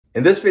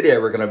In this video,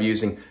 we're going to be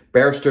using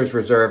Barrister's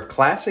Reserve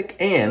Classic,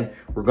 and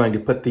we're going to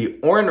put the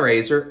o.r.e.n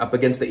razor up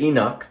against the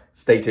Enoch.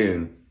 Stay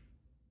tuned.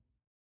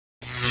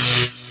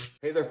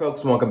 Hey there, folks,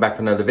 and welcome back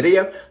to another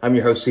video. I'm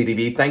your host,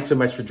 CDB. Thanks so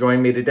much for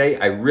joining me today.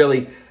 I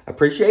really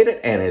appreciate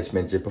it. And as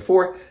mentioned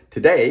before,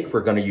 today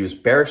we're going to use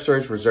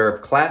Barrister's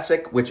Reserve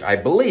Classic, which I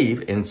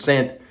believe in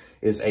scent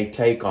is a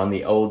take on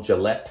the old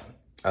Gillette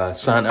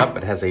Sun Up.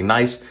 It has a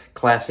nice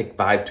classic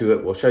vibe to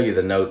it. We'll show you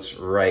the notes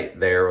right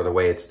there, or the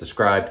way it's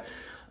described.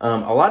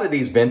 A lot of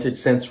these vintage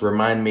scents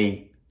remind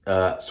me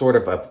sort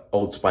of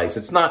Old Spice.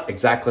 It's not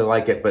exactly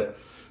like it, but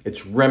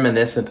it's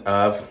reminiscent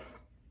of.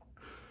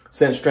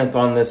 Scent strength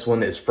on this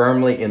one is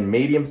firmly in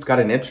medium. It's got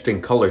an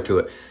interesting color to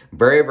it.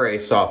 Very, very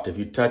soft. If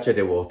you touch it,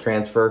 it will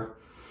transfer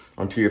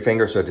onto your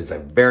finger. So it is a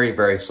very,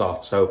 very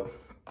soft soap.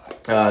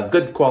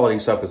 Good quality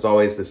soap as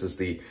always. This is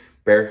the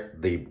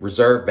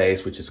Reserve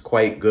base, which is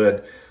quite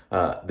good.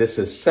 This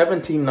is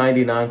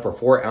 $17.99 for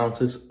 4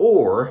 ounces,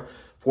 or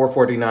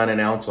 $4.49 an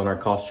ounce on our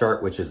cost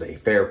chart, which is a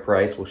fair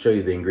price. We'll show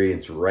you the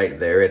ingredients right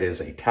there. It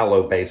is a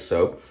tallow-based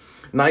soap.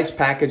 Nice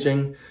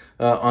packaging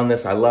on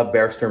this. I love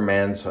Barrister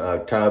Man's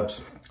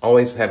tubs.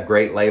 Always have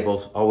great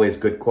labels, always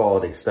good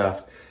quality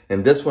stuff.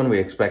 And this one we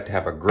expect to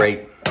have a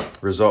great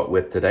result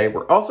with today.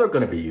 We're also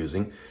going to be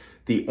using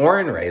the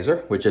o.r.e.n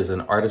razor, which is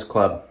an Artist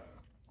Club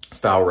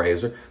style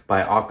razor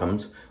by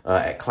Occam's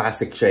at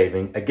Classic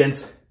Shaving,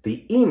 against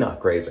the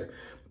Enoch razor.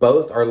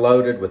 Both are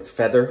loaded with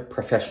Feather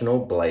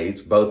Professional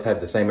blades. Both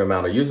have the same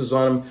amount of uses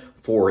on them,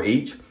 4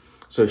 each.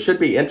 So it should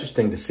be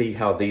interesting to see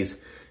how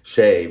these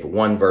shave,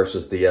 one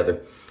versus the other.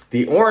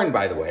 The o.r.e.n,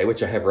 by the way,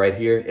 which I have right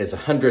here, is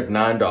 $109,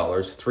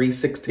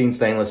 316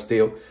 stainless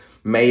steel,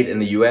 made in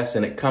the US,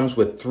 and it comes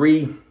with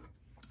 3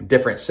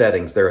 different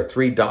settings. There are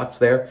 3 dots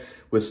there,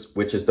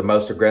 which is the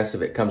most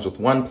aggressive. It comes with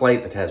 1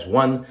 plate that has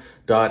 1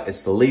 dot.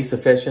 It's the least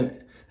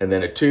efficient, and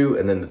then a 2,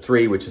 and then the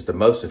 3, which is the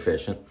most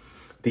efficient.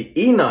 The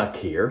Enoch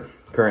here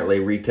currently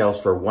retails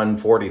for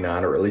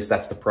 $149, or at least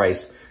that's the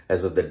price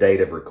as of the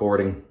date of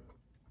recording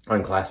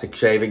on Classic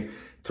Shaving.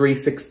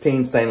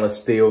 316 stainless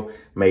steel,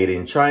 made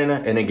in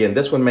China. And again,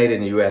 this one made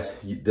in the US,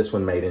 this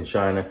one made in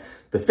China.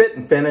 The fit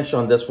and finish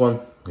on this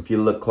one, if you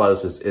look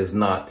close, is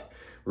not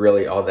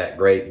really all that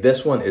great.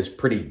 This one is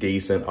pretty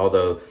decent,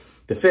 although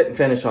the fit and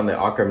finish on the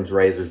Occam's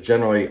razors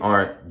generally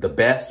aren't the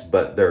best,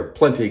 but they're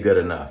plenty good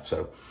enough.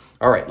 So,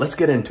 all right, let's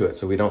get into it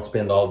so we don't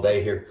spend all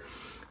day here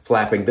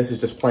flapping. This is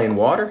just plain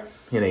water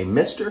in a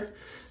mister,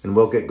 and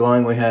we'll get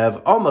going. We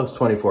have almost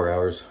 24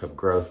 hours of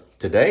growth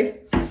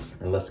today.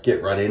 And let's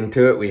get right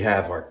into it. We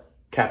have our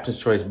Captain's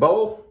Choice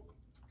bowl.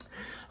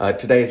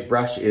 Today's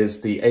brush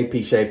is the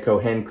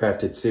APShaveco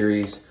handcrafted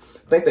series.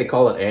 I think they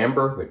call it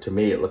amber, but to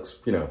me it looks,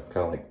 you know,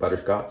 kind of like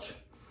butterscotch.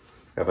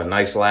 We have a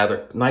nice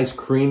lather, nice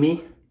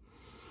creamy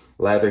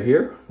lather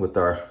here with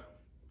our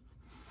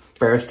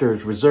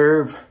Barrister's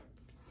Reserve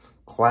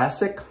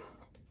Classic.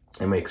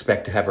 And we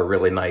expect to have a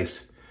really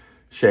nice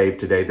shave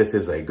today. This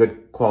is a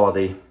good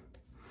quality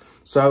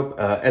soap.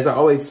 As I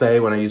always say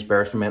when I use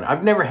Barrister Man,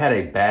 I've never had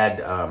a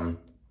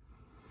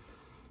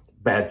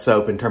bad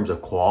soap in terms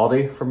of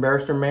quality from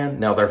Barrister Man.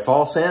 Now, their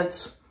fall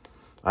scents,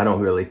 I don't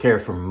really care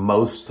for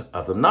most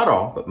of them. Not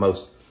all, but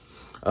most.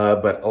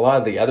 But a lot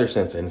of the other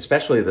scents, and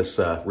especially this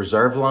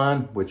Reserve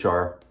line, which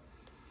are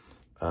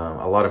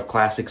a lot of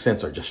classic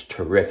scents, are just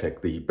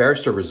terrific. The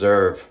Barrister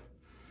Reserve,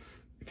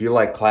 if you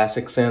like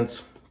classic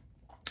scents,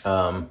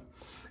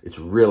 it's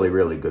really,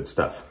 really good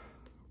stuff,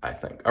 I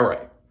think. All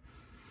right.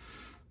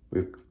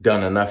 We've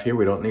done enough here.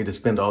 We don't need to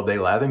spend all day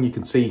lathering. You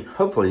can see,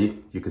 hopefully,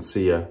 you can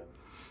see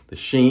the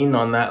sheen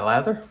on that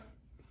lather.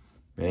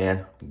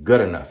 Man, good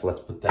enough.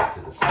 Let's put that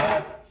to the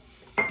side.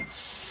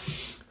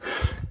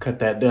 Cut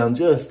that down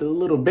just a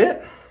little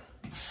bit.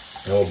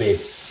 And we'll be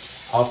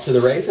off to the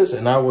races.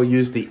 And I will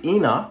use the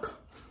Enoch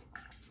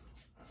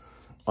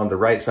on the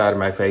right side of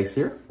my face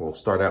here. We'll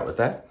start out with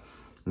that.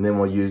 And then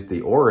we'll use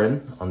the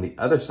o.r.e.n on the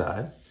other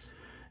side.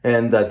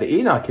 And the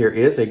Enoch here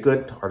is a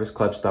good Artist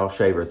Club style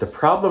shaver. The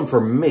problem for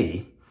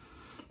me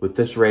with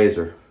this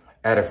razor,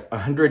 at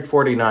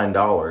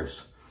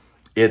 $149,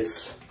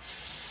 it's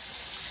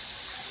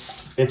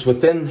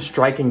within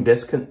striking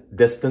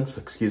distance,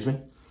 excuse me,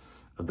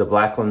 of the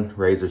Blackland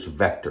razor's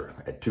Vector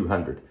at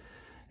 $200.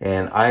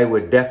 And I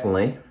would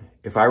definitely,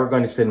 if I were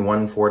going to spend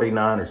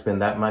 $149 or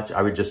spend that much,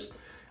 I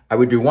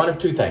would do one of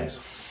 2 things.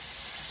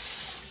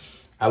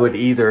 I would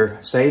either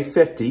save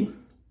 50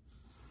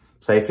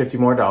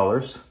 more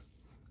dollars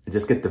and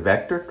just get the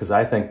Vector, because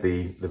I think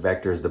the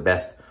Vector is the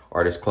best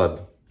Artist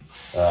Club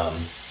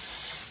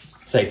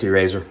safety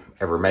razor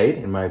ever made,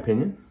 in my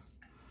opinion.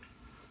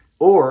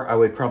 Or I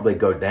would probably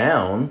go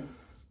down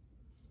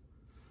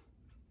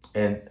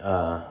and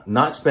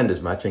not spend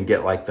as much and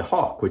get like the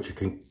Hawk, which you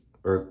can,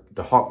 or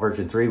the Hawk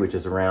version 3, which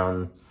is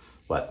around,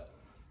 what,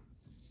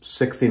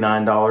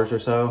 $69 or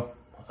so.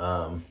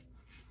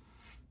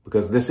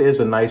 Because this is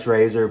a nice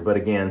razor, but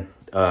again,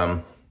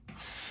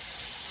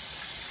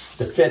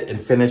 the fit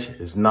and finish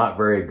is not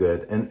very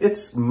good, and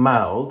it's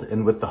mild.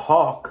 And with the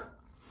Hawk,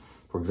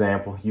 for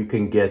example, you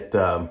can get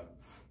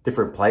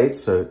different plates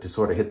so to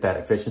sort of hit that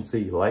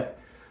efficiency you like.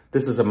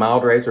 This is a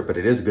mild razor, but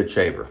it is a good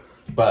shaver.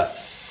 But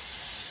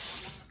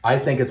I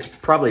think it's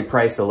probably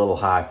priced a little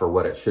high for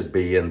what it should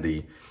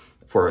be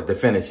for the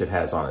finish it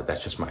has on it.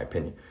 That's just my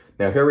opinion.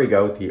 Now here we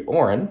go with the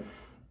O.R.E.N.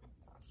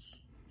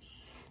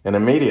 And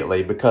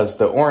immediately, because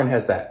the O.R.E.N.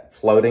 has that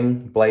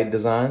floating blade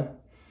design,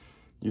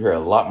 you hear a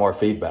lot more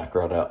feedback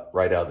right out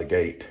of the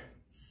gate.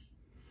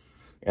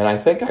 And I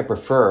think I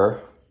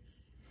prefer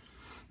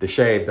the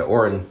shave the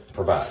O.R.E.N.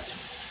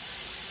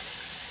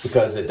 provides,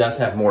 because it does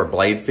have more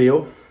blade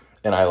feel,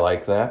 and I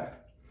like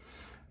that.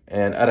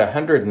 And at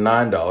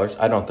 $109,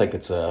 I don't think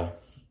it's a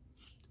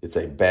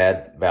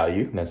bad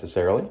value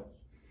necessarily.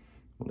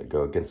 I'm gonna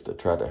go against it,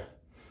 try to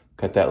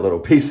cut that little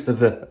piece of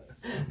the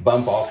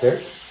bump off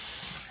there.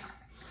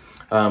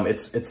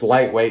 It's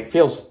lightweight,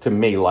 feels to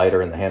me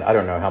lighter in the hand. I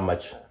don't know how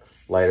much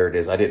lighter it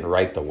is. I didn't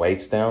write the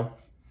weights down,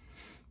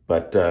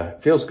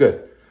 but feels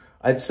good.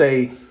 I'd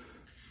say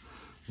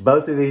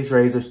both of these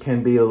razors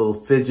can be a little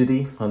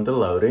fidgety on the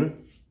loading.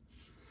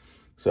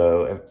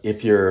 So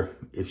if your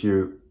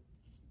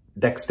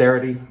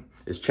dexterity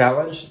is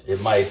challenged,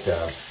 it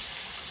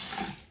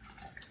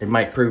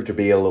might prove to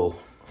be a little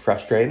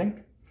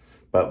frustrating,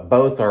 but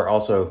both are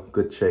also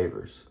good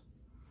shavers.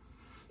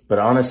 But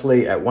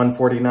honestly, at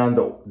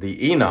 $149,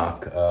 the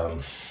Enoch,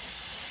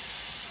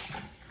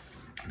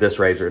 this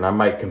razor, and I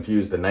might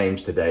confuse the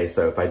names today,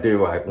 so if I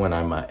do, when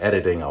I'm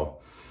editing,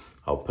 I'll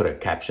put a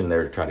caption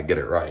there to try to get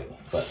it right.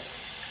 But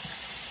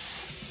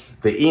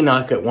the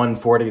Enoch at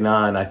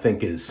 $149, I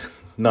think, is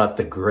not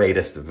the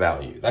greatest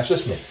value. That's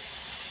just me.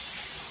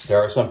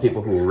 There are some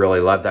people who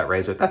really love that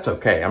razor. That's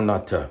okay. I'm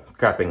not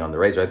crapping on the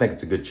razor. I think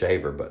it's a good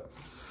shaver, but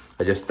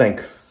I just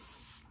think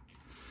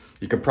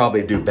you could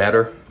probably do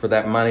better for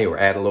that money, or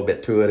add a little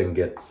bit to it and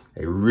get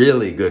a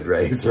really good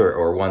razor,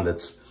 or one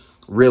that's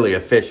really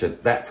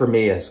efficient. That for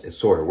me is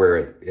sort of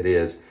where it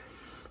is.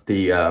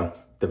 The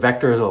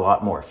Vector is a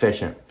lot more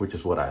efficient, which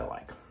is what I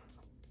like.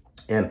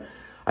 And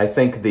I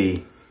think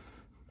the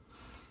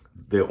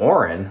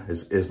O.R.E.N.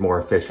 is more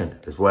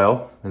efficient as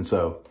well. And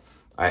so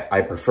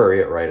I prefer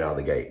it right out of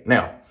the gate.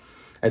 Now,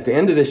 at the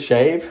end of this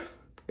shave,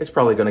 it's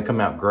probably going to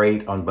come out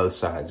great on both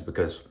sides,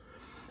 because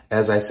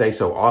as I say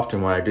so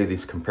often when I do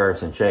these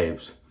comparison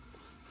shaves,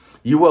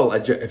 you will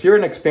adjust. If you're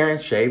an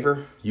experienced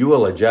shaver, you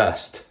will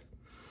adjust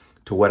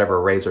to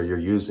whatever razor you're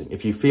using.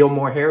 If you feel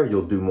more hair,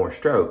 you'll do more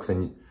strokes.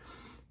 And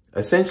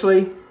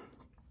essentially,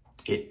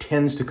 it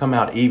tends to come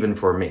out even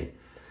for me,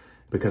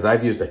 because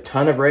I've used a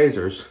ton of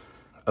razors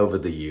over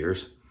the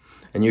years,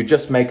 and you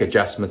just make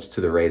adjustments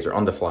to the razor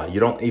on the fly. You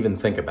don't even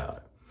think about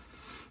it.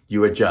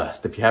 You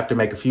adjust. If you have to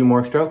make a few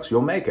more strokes, you'll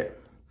make it.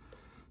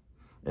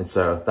 And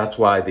so that's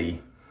why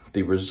the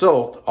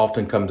result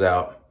often comes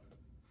out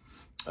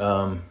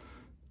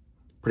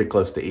pretty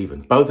close to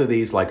even. Both of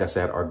these, like I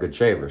said, are good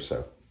shavers.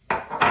 So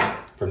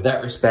from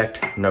that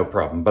respect, no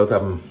problem. Both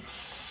of them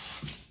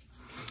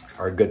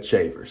are good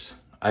shavers.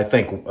 I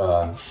think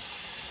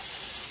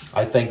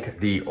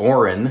the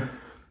O.R.E.N.,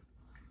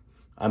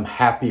 I'm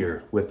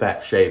happier with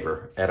that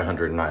shaver at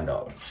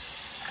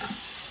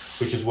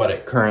 $109, which is what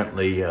it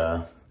currently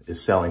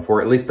is selling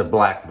for, at least the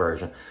black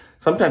version.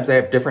 Sometimes they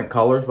have different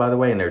colors, by the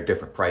way, and they're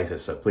different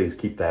prices, so please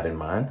keep that in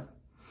mind.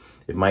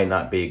 It might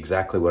not be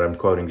exactly what I'm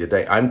quoting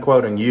today. I'm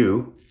quoting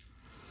you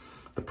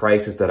the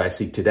prices that I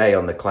see today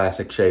on the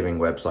Classic Shaving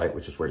website,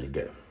 which is where you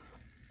get them.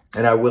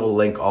 And I will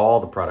link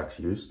all the products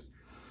used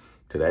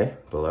today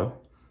below.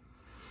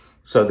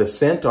 So the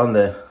scent on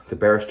the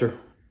Barrister's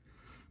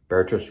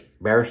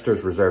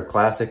Reserve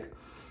Classic,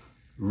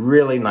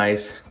 really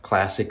nice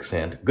classic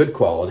scent, good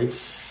quality.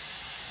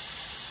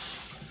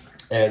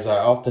 As I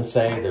often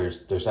say,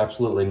 there's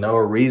absolutely no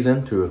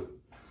reason to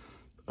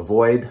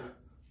avoid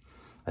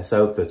a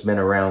soap that's been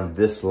around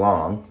this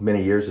long,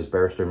 many years as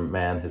Barrister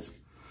Man has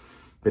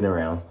been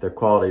around. Their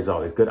quality is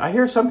always good. I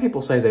hear some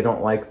people say they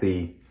don't like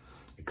the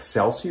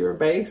Excelsior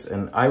base,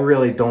 and I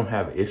really don't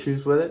have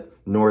issues with it,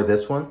 nor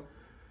this one.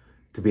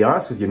 To be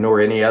honest with you,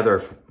 nor any other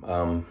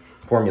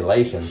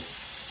formulation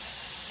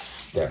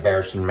that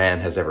Barrister Man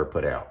has ever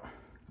put out.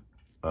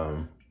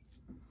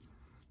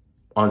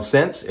 On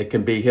scents, it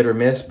can be hit or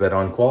miss, but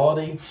on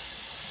quality,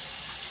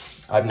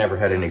 I've never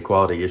had any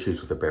quality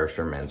issues with the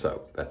Barrister Man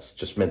soap. That's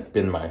just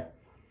been my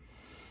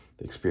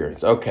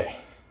experience. Okay.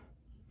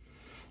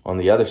 On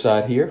the other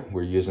side here,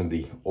 we're using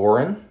the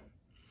O.R.E.N.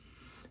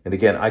 And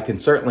again, I can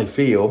certainly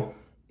feel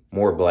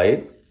more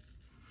blade,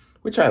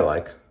 which I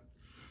like.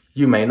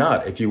 You may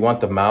not. If you want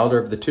the milder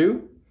of the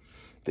two,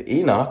 the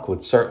Enoch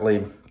would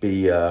certainly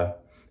be,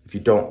 if you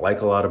don't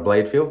like a lot of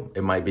blade feel,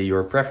 it might be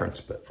your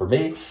preference. But for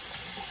me,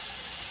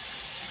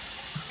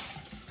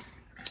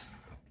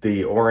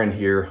 the O.R.E.N.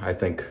 here, I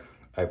think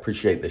I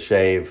appreciate the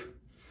shave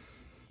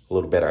a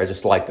little better. I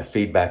just like the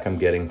feedback I'm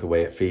getting, the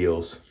way it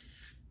feels.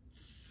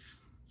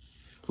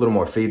 A little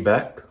more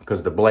feedback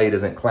because the blade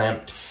isn't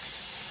clamped.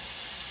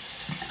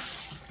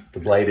 The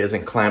blade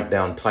isn't clamped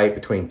down tight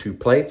between two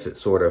plates. It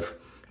sort of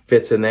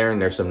fits in there,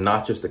 and there's some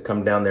notches that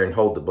come down there and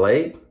hold the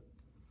blade.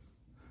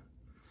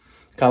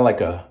 Kind of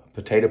like a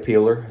potato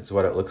peeler is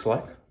what it looks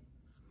like.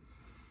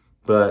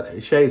 But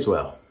it shaves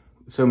well.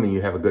 assuming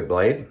you have a good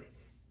blade.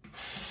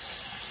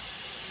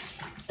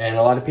 And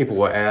a lot of people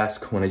will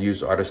ask when I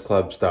use Artist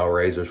Club style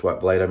razors what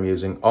blade I'm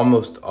using.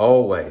 Almost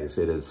always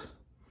it is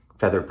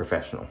Feather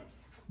Professional,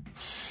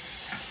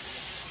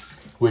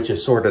 which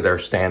is sort of their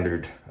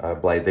standard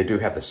blade. They do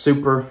have the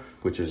Super,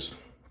 which is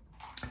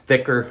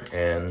thicker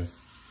and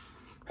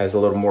has a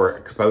little more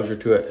exposure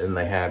to it. And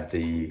they have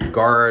the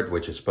Guard,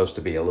 which is supposed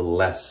to be a little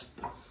less,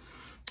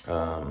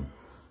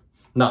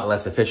 not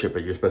less efficient,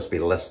 but you're supposed to be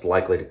less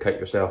likely to cut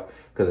yourself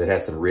because it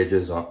has some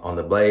ridges on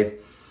the blade.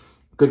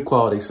 Good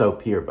quality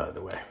soap here, by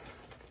the way.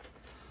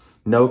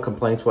 No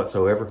complaints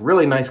whatsoever.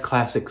 Really nice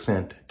classic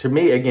scent. To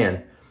me,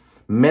 again,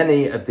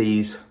 many of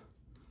these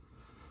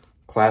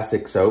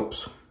classic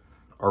soaps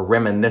are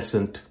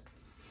reminiscent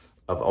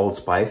of Old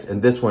Spice.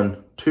 And this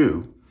one,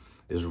 too,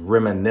 is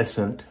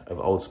reminiscent of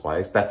Old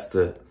Spice. That's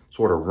the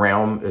sort of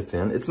realm it's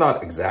in. It's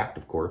not exact,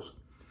 of course,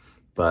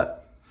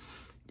 but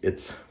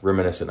it's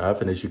reminiscent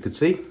of. And as you can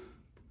see,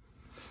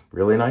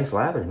 really nice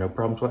lather. No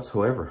problems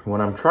whatsoever.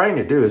 What I'm trying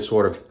to do is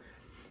sort of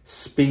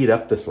speed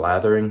up this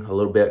lathering a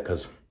little bit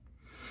because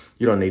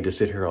you don't need to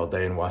sit here all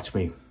day and watch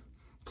me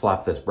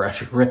flop this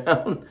brush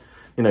around.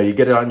 You know, you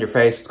get it on your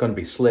face, it's going to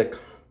be slick.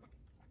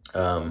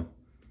 And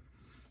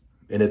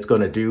it's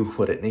going to do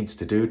what it needs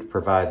to do to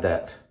provide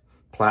that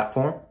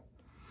platform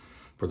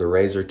for the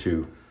razor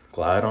to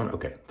glide on.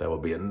 Okay, that will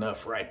be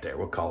enough right there.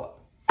 We'll call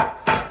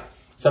it.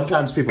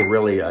 Sometimes people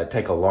really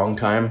take a long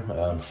time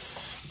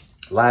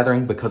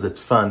lathering because it's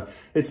fun.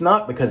 It's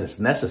not because it's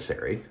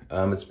necessary.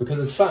 It's because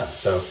it's fun.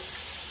 So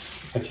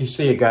if you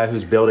see a guy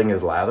who's building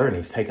his lather and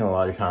he's taking a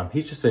lot of time,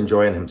 he's just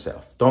enjoying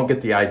himself. Don't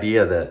get the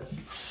idea that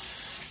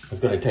it's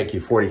going to take you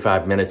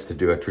 45 minutes to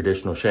do a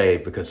traditional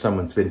shave because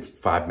someone spent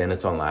 5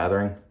 minutes on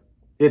lathering.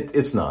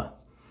 It's not.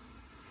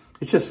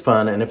 It's just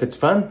fun. And if it's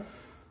fun,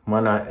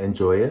 why not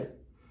enjoy it?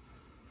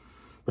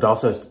 But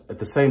also at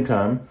the same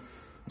time,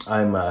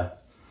 I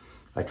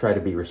try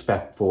to be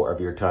respectful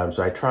of your time.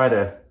 So I try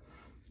to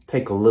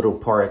take little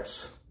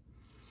parts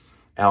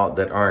out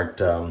that aren't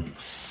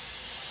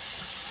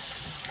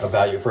of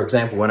value. For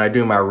example, when I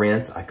do my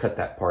rinse, I cut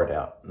that part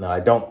out. Now, I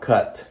don't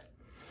cut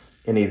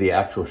any of the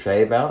actual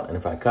shave out. And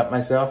if I cut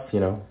myself, you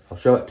know, I'll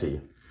show it to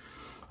you.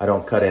 I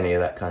don't cut any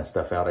of that kind of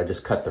stuff out. I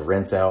just cut the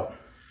rinse out.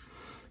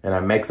 And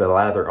I make the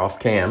lather off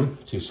cam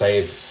to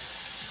save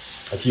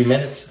a few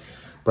minutes.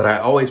 But I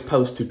always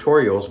post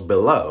tutorials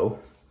below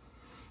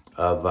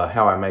of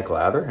how I make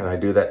lather. And I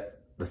do that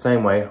the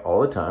same way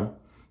all the time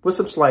with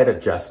some slight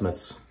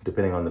adjustments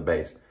depending on the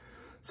base.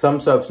 Some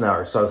soaps now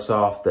are so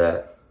soft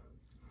that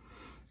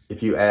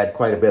if you add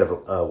quite a bit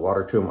of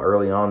water to them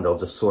early on, they'll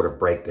just sort of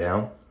break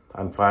down,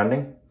 I'm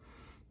finding.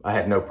 I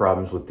had no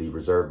problems with the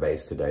Reserve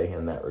base today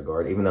in that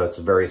regard. Even though it's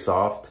very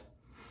soft,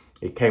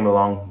 it came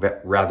along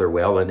rather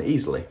well and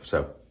easily.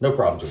 So no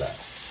problems with that.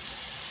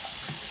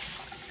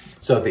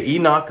 So the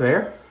Enoch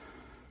there,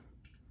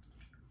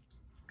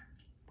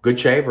 good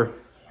shaver,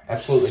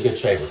 absolutely good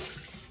shaver.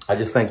 I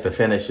just think the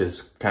finish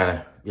is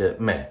kind of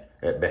meh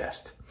at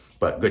best,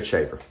 but good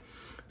shaver.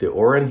 The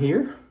O.R.E.n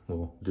here,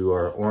 we'll do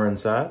our O.R.E.n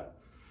side.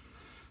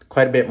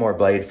 Quite a bit more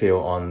blade feel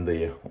on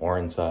the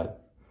O.R.E.n side,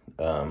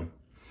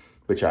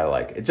 which I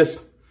like.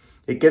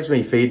 It gives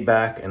me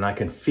feedback and I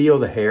can feel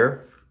the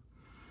hair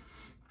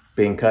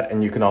being cut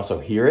and you can also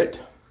hear it.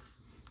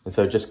 And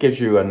so it just gives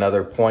you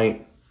another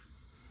point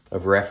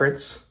of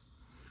reference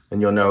and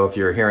you'll know if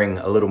you're hearing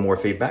a little more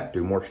feedback,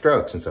 do more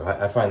strokes. And so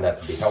I find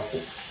that to be helpful.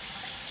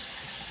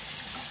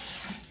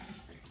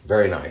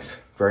 Very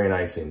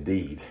nice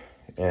indeed.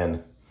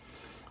 And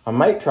I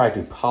might try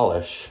to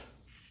polish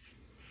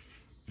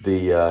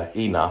the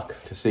Enoch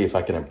to see if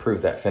I can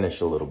improve that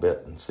finish a little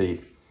bit and see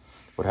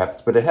what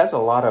happens. But it has a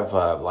lot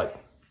of like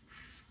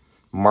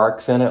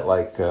marks in it,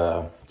 like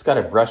it's got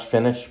a brush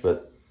finish,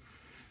 but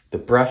the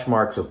brush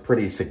marks are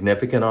pretty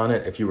significant on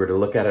it if you were to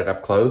look at it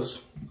up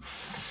close.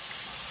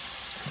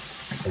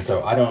 And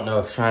so I don't know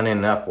if shining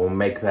it up will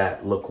make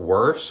that look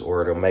worse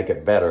or it'll make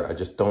it better. I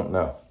just don't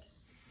know.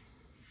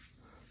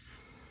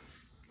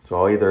 So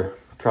I'll either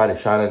try to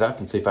shine it up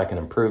and see if I can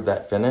improve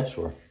that finish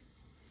or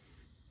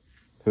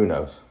who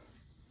knows.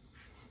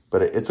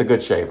 But it's a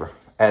good shaver,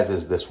 as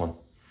is this one.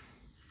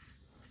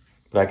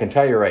 But I can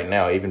tell you right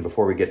now, even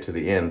before we get to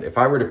the end, if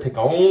I were to pick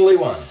only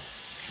one,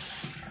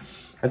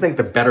 I think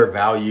the better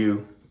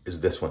value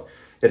is this one.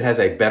 It has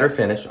a better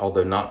finish,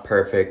 although not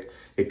perfect.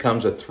 It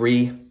comes with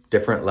 3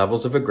 different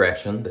levels of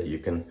aggression that you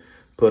can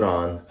put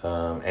on,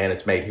 and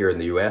it's made here in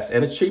the US,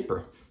 and it's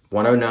cheaper.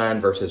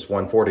 $109 versus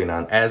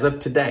 $149 as of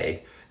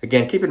today.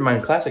 Again, keep in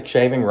mind, Classic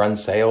Shaving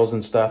runs sales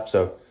and stuff,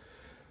 so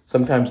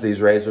sometimes these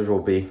razors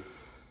will be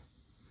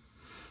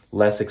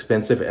less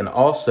expensive, and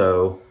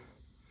also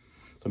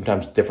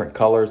sometimes different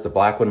colors. The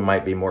black one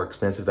might be more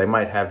expensive. They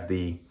might have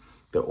the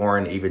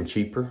O.R.E.n even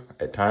cheaper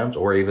at times,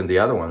 or even the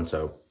other one.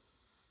 So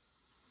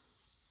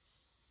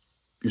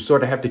you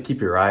sort of have to keep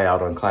your eye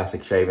out on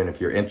Classic Shaving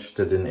if you're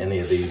interested in any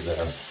of these,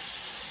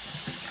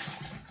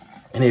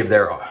 any of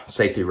their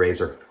safety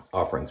razor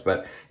offerings.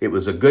 But it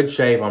was a good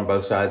shave on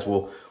both sides.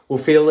 We'll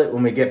feel it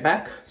when we get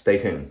back. Stay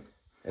tuned.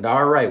 And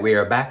all right, we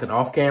are back and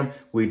off cam.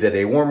 We did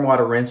a warm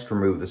water rinse to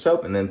remove the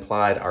soap and then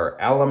applied our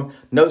alum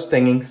nose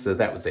stinging. So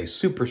that was a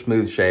super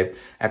smooth shave.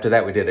 After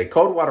that, we did a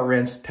cold water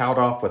rinse, toweled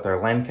off with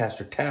our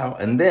Lancaster towel,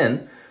 and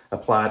then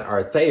applied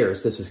our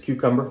Thayer's. This is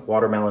cucumber,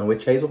 watermelon,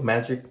 witch hazel,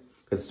 magic,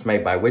 because it's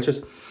made by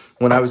witches.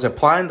 When I was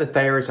applying the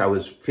Thayer's, I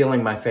was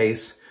feeling my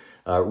face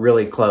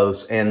really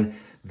close, and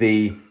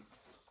the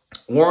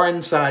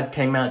o.r.e.n side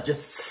came out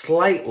just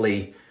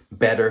slightly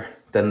better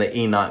than the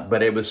Enoch,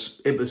 but it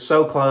was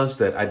so close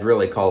that I'd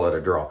really call it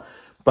a draw.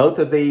 Both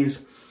of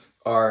these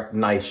are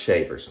nice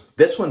shavers.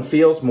 This one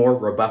feels more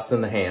robust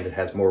in the hand. It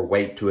has more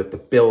weight to it. The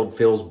build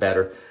feels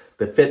better.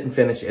 The fit and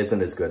finish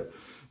isn't as good.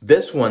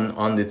 This one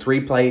on the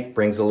 3-plate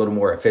brings a little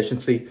more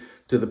efficiency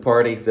to the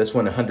party. This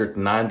one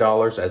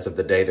 $109 as of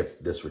the date of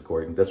this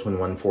recording. This one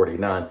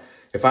 $149.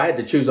 If I had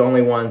to choose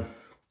only one,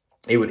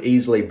 it would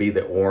easily be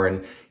the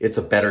o.r.e.n. It's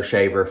a better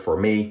shaver for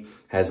me,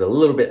 has a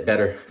little bit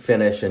better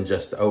finish, and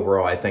just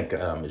overall, I think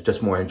it's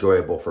just more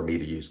enjoyable for me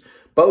to use.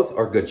 Both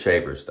are good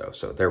shavers though,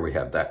 so there we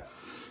have that.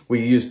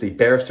 We used the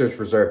Barrister's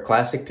Reserve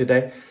Classic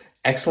today.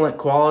 Excellent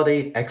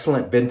quality,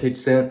 excellent vintage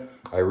scent.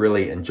 I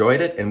really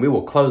enjoyed it, and we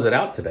will close it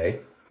out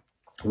today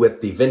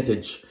with the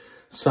vintage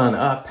Sun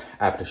Up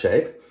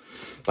Aftershave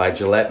by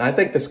Gillette. And I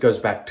think this goes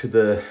back to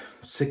the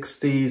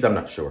 60s, I'm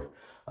not sure,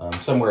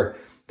 somewhere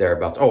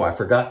thereabouts. Oh, I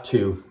forgot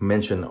to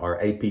mention our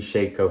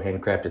APShaveco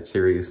handcrafted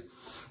series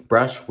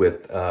brush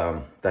with,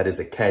 that is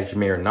a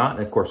cashmere knot,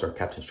 and of course our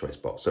Captain's Choice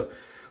bowl. So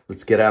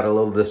let's get out a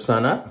little of the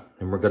Sun Up,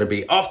 and we're gonna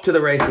be off to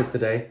the races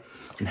today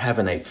and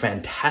having a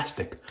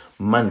fantastic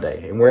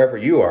Monday. And wherever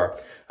you are,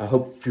 I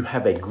hope you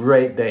have a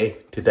great day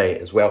today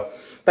as well.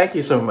 Thank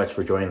you so much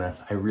for joining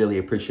us. I really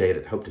appreciate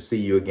it. Hope to see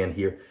you again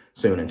here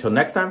soon. Until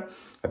next time,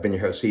 I've been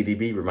your host,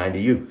 CDB,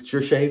 reminding you, it's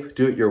your shave,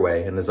 do it your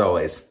way. And as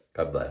always,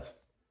 God bless.